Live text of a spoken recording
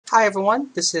Hi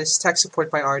everyone, this is Tech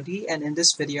Support by RD, and in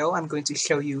this video I'm going to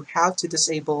show you how to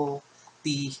disable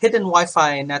the hidden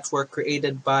Wi-Fi network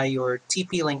created by your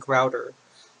TP-Link router.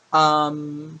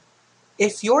 Um,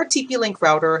 if your TP-Link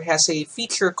router has a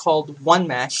feature called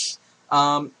OneMesh,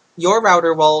 your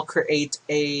router will create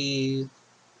a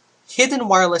hidden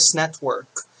wireless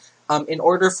network in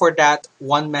order for that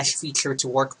OneMesh feature to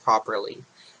work properly.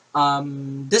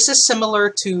 This is similar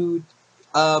to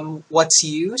what's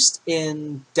used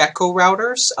in Deco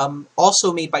routers,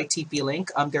 also made by TP-Link.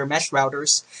 They're mesh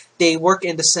routers. They work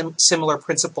in the similar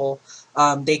principle.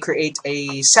 They create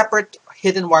a separate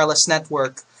hidden wireless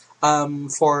network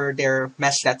for their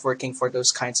mesh networking for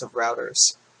those kinds of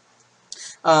routers.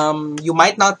 You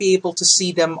might not be able to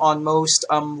see them on most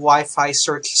Wi-Fi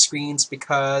search screens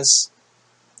because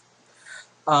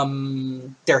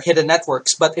they're hidden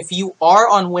networks. But if you are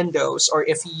on Windows, or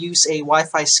if you use a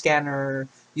Wi-Fi scanner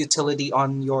utility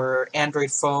on your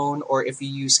Android phone, or if you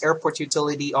use Airport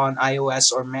utility on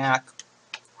iOS or Mac,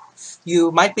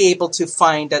 you might be able to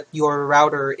find that your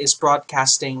router is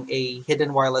broadcasting a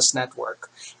hidden wireless network.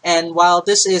 And while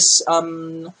this is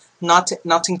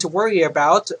nothing to worry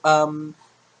about,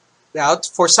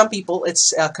 for some people,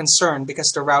 it's a concern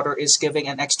because the router is giving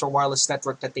an extra wireless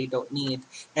network that they don't need,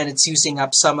 and it's using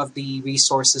up some of the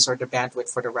resources or the bandwidth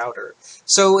for the router.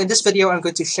 So in this video, I'm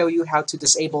going to show you how to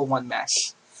disable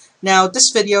OneMesh. Now,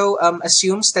 this video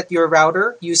assumes that your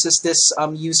router uses this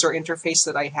user interface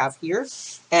that I have here.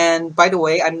 And by the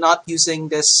way, I'm not using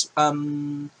this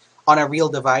on a real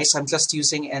device. I'm just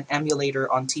using an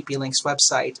emulator on TP-Link's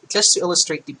website just to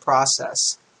illustrate the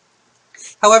process.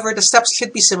 However, the steps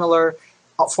should be similar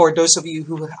for those of you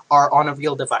who are on a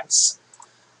real device.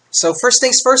 So first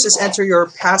things first is enter your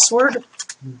password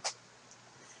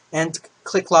and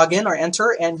click login or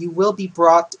enter, and you will be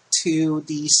brought to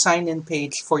the sign-in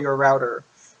page for your router.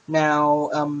 Now,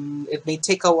 it may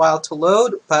take a while to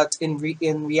load, but in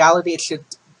reality it should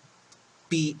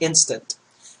be instant.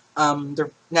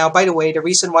 Now, by the way, the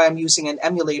reason why I'm using an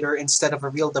emulator instead of a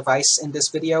real device in this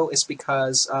video is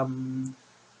because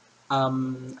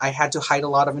I had to hide a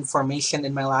lot of information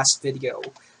in my last video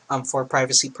for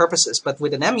privacy purposes. But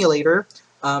with an emulator,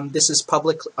 this is a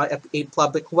public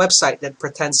website that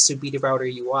pretends to be the router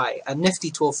UI, a nifty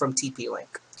tool from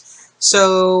TP-Link.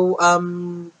 So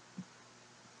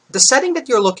the setting that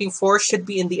you're looking for should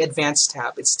be in the Advanced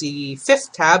tab. It's the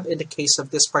 5th tab in the case of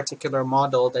this particular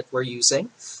model that we're using,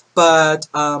 but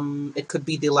it could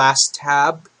be the last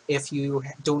tab if you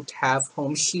don't have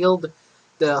Home Shield.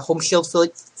 The Home Shield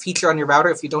feature on your router,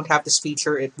 if you don't have this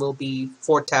feature, it will be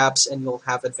 4 tabs and you'll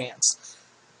have Advanced.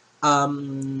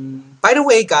 By the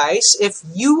way, guys, if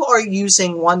you are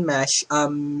using OneMesh,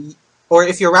 or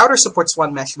if your router supports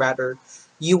OneMesh rather,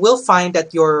 you will find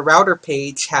that your router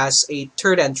page has a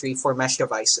third entry for mesh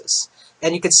devices.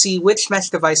 And you can see which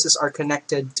mesh devices are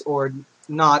connected or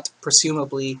not,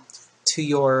 presumably, to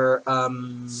your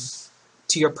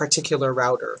particular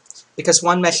router. Because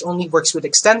OneMesh only works with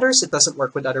extenders, it doesn't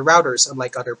work with other routers,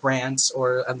 unlike other brands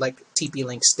or unlike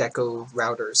TP-Link's Deco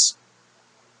routers.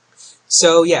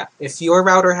 So yeah, if your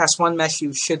router has OneMesh,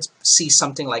 you should see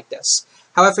something like this.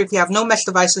 However, if you have no mesh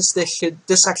devices,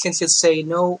 this section should say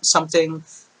no something.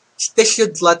 This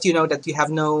should let you know that you have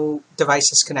no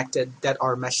devices connected that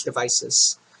are mesh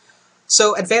devices.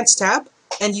 So Advanced tab,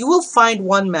 and you will find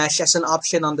OneMesh as an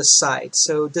option on the side.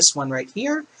 So this one right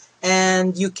here,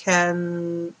 and you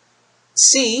can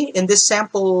see in this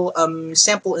sample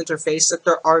interface that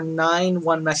there are 9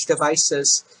 OneMesh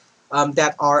devices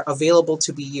that are available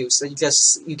to be used. And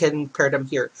you can pair them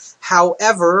here.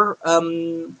 However,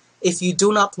 if you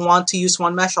do not want to use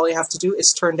OneMesh, all you have to do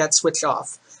is turn that switch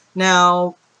off.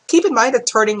 Now, keep in mind that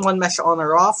turning OneMesh on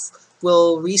or off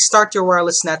will restart your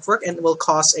wireless network and will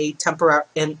cause a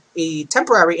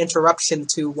temporary interruption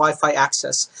to Wi-Fi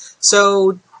access.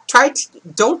 So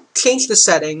don't change the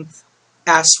setting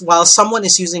while someone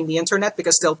is using the internet,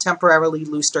 because they'll temporarily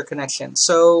lose their connection.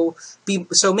 So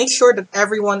make sure that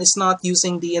everyone is not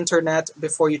using the internet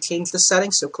before you change the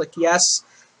settings. So click yes,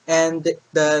 and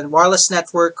the wireless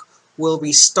network will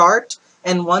restart.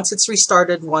 And once it's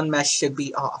restarted, OneMesh should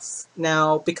be off.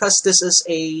 Now, because this is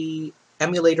a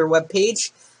emulator web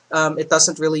page, it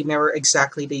doesn't really mirror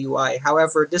exactly the UI.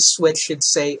 However, this switch should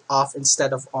say off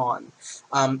instead of on,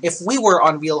 if we were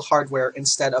on real hardware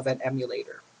instead of an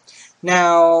emulator.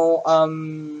 Now,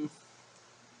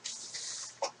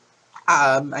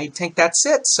 I think that's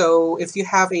it. So if you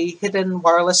have a hidden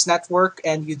wireless network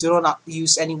and you do not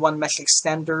use any OneMesh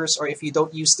extenders, or if you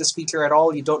don't use this feature at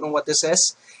all, you don't know what this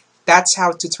is, that's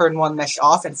how to turn OneMesh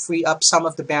off and free up some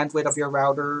of the bandwidth of your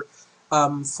router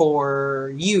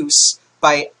for use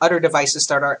by other devices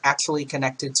that are actually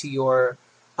connected to your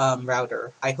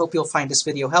router. I hope you'll find this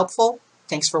video helpful.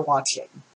 Thanks for watching.